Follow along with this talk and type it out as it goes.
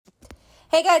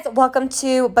Hey guys, welcome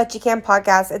to But You Can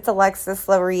Podcast. It's Alexis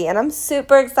Lurie, and I'm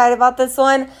super excited about this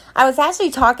one. I was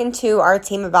actually talking to our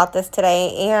team about this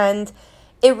today, and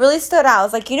it really stood out. I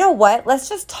was like, you know what? Let's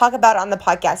just talk about it on the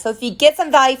podcast. So if you get some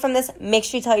value from this, make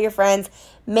sure you tell your friends.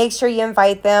 Make sure you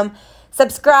invite them.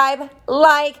 Subscribe,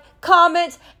 like,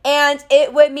 comment, and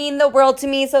it would mean the world to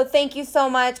me. So thank you so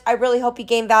much. I really hope you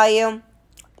gain value.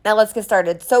 Now let's get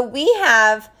started. So we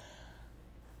have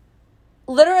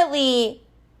literally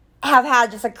have had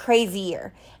just a crazy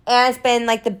year. And it's been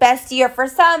like the best year for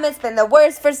some. It's been the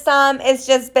worst for some. It's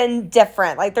just been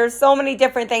different. Like there's so many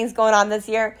different things going on this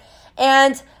year.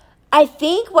 And I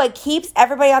think what keeps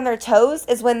everybody on their toes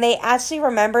is when they actually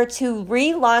remember to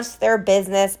relaunch their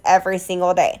business every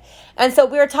single day. And so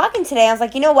we were talking today. I was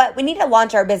like, you know what? We need to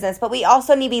launch our business, but we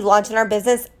also need to be launching our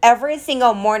business every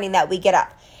single morning that we get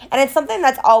up. And it's something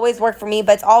that's always worked for me,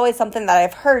 but it's always something that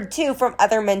I've heard too from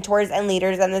other mentors and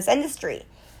leaders in this industry.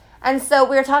 And so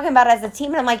we were talking about it as a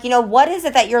team, and I'm like, what is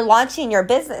it that you're launching your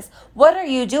business? What are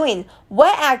you doing?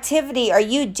 What activity are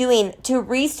you doing to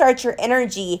restart your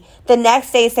energy the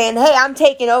next day saying, hey, I'm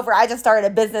taking over. I just started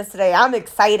a business today. I'm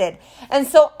excited. And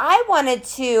so I wanted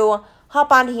to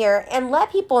hop on here and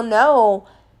let people know,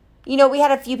 we had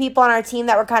a few people on our team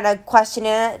that were kind of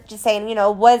questioning it, just saying,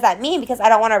 what does that mean? Because I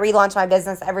don't want to relaunch my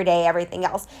business every day, everything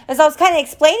else. And so I was kind of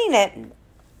explaining it.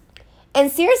 And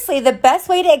seriously, the best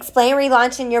way to explain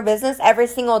relaunching your business every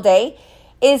single day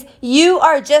is you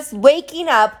are just waking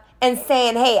up and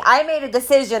saying, hey, I made a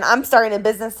decision. I'm starting a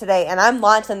business today and I'm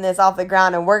launching this off the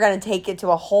ground and we're going to take it to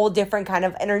a whole different kind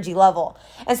of energy level.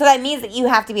 And so that means that you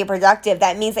have to be productive.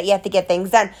 That means that you have to get things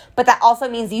done. But that also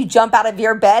means you jump out of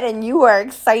your bed and you are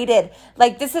excited.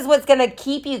 Like this is what's going to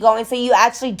keep you going so you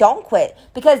actually don't quit.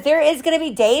 Because there is going to be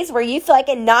days where you feel like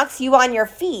it knocks you on your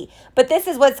feet. But this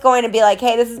is what's going to be like,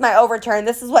 hey, this is my overturn.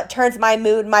 This is what turns my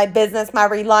mood, my business, my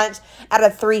relaunch at a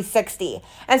 360.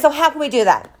 And so how can we do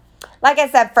that? Like I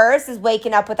said, first is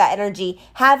waking up with that energy,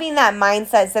 having that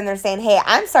mindset sitting there saying, hey,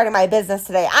 I'm starting my business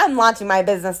today. I'm launching my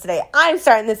business today. I'm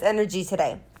starting this energy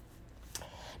today.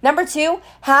 Number 2,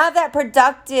 have that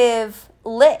productive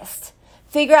list.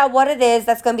 Figure out what it is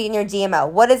that's going to be in your DMO.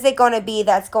 What is it going to be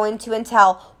that's going to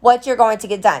entail what you're going to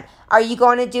get done? Are you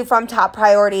going to do from top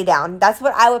priority down? That's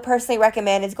what I would personally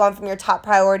recommend is going from your top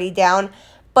priority down.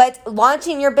 But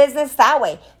launching your business that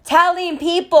way. Telling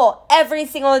people every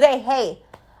single day, hey,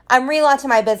 I'm relaunching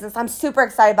my business. I'm super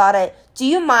excited about it. Do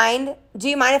you mind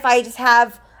if I just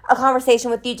have a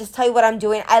conversation with you, just tell you what I'm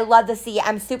doing? I love to see.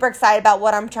 I'm super excited about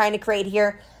what I'm trying to create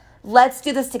here. Let's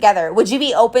do this together. Would you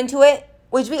be open to it?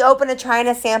 Would you be open to trying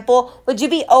a sample? Would you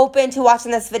be open to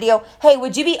watching this video? Hey,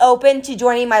 would you be open to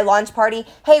joining my launch party?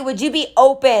 Hey, would you be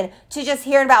open to just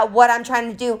hearing about what I'm trying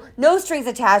to do? No strings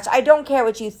attached. I don't care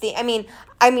what you think. I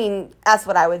mean, that's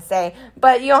what I would say.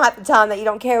 But you don't have to tell them that you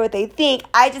don't care what they think.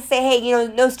 I just say, hey,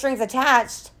 no strings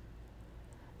attached.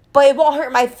 But it won't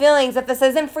hurt my feelings if this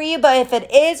isn't for you. But if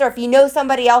it is, or if you know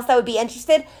somebody else that would be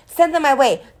interested, send them my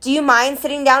way. Do you mind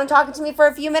sitting down and talking to me for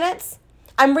a few minutes?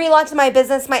 I'm relaunching my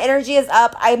business. My energy is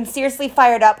up. I'm seriously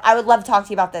fired up. I would love to talk to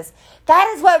you about this.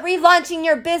 That is what relaunching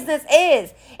your business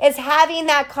is having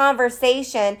that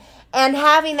conversation and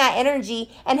having that energy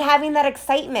and having that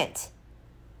excitement.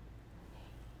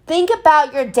 Think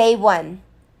about your day one.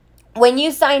 When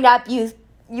you signed up, you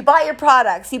bought your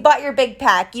products, you bought your big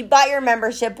pack, you bought your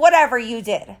membership, whatever you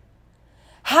did.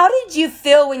 How did you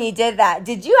feel when you did that?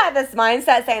 Did you have this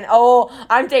mindset saying, oh,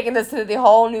 I'm taking this to the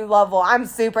whole new level. I'm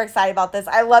super excited about this.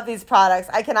 I love these products.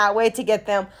 I cannot wait to get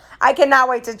them. I cannot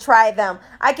wait to try them.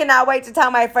 I cannot wait to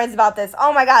tell my friends about this.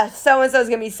 Oh my gosh, so-and-so is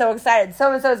going to be so excited.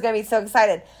 So-and-so is going to be so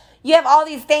excited. You have all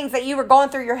these things that you were going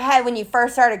through your head when you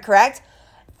first started, correct?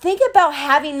 Think about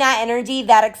having that energy,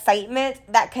 that excitement,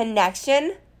 that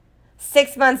connection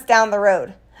 6 months down the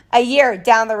road, a year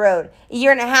down the road, a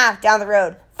year and a half down the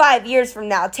road, 5 years from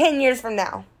now, 10 years from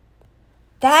now.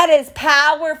 That is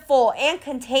powerful and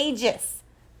contagious.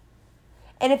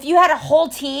 And if you had a whole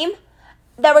team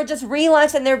that were just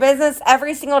relaunching their business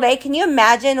every single day, can you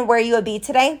imagine where you would be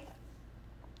today?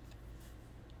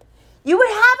 You would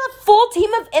have a full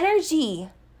team of energy.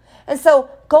 And so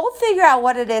go figure out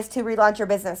what it is to relaunch your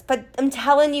business. But I'm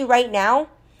telling you right now,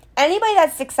 anybody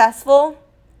that's successful,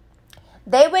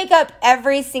 they wake up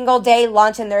every single day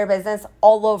launching their business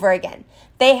all over again.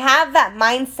 They have that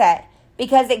mindset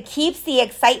because it keeps the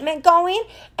excitement going.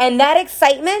 And that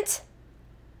excitement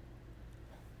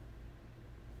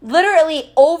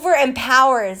literally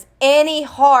over-empowers any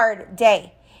hard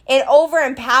day. It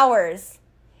over-empowers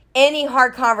any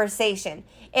hard conversation.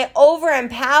 It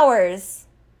over-empowers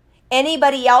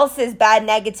anybody else's bad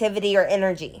negativity or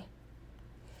energy.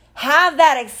 Have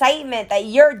that excitement that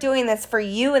you're doing this for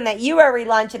you and that you are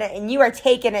relaunching it and you are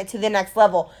taking it to the next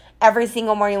level every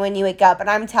single morning when you wake up. And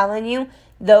I'm telling you,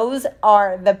 those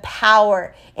are the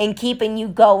power in keeping you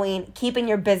going, keeping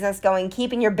your business going,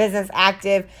 keeping your business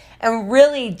active, and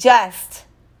really just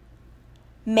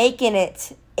making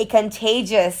it a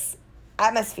contagious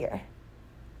atmosphere.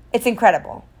 It's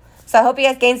incredible. So I hope you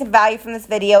guys gained some value from this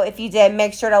video. If you did,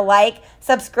 make sure to like,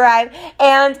 subscribe,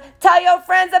 and tell your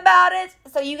friends about it.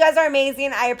 So you guys are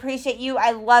amazing. I appreciate you.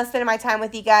 I love spending my time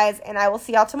with you guys, and I will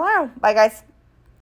see y'all tomorrow. Bye, guys.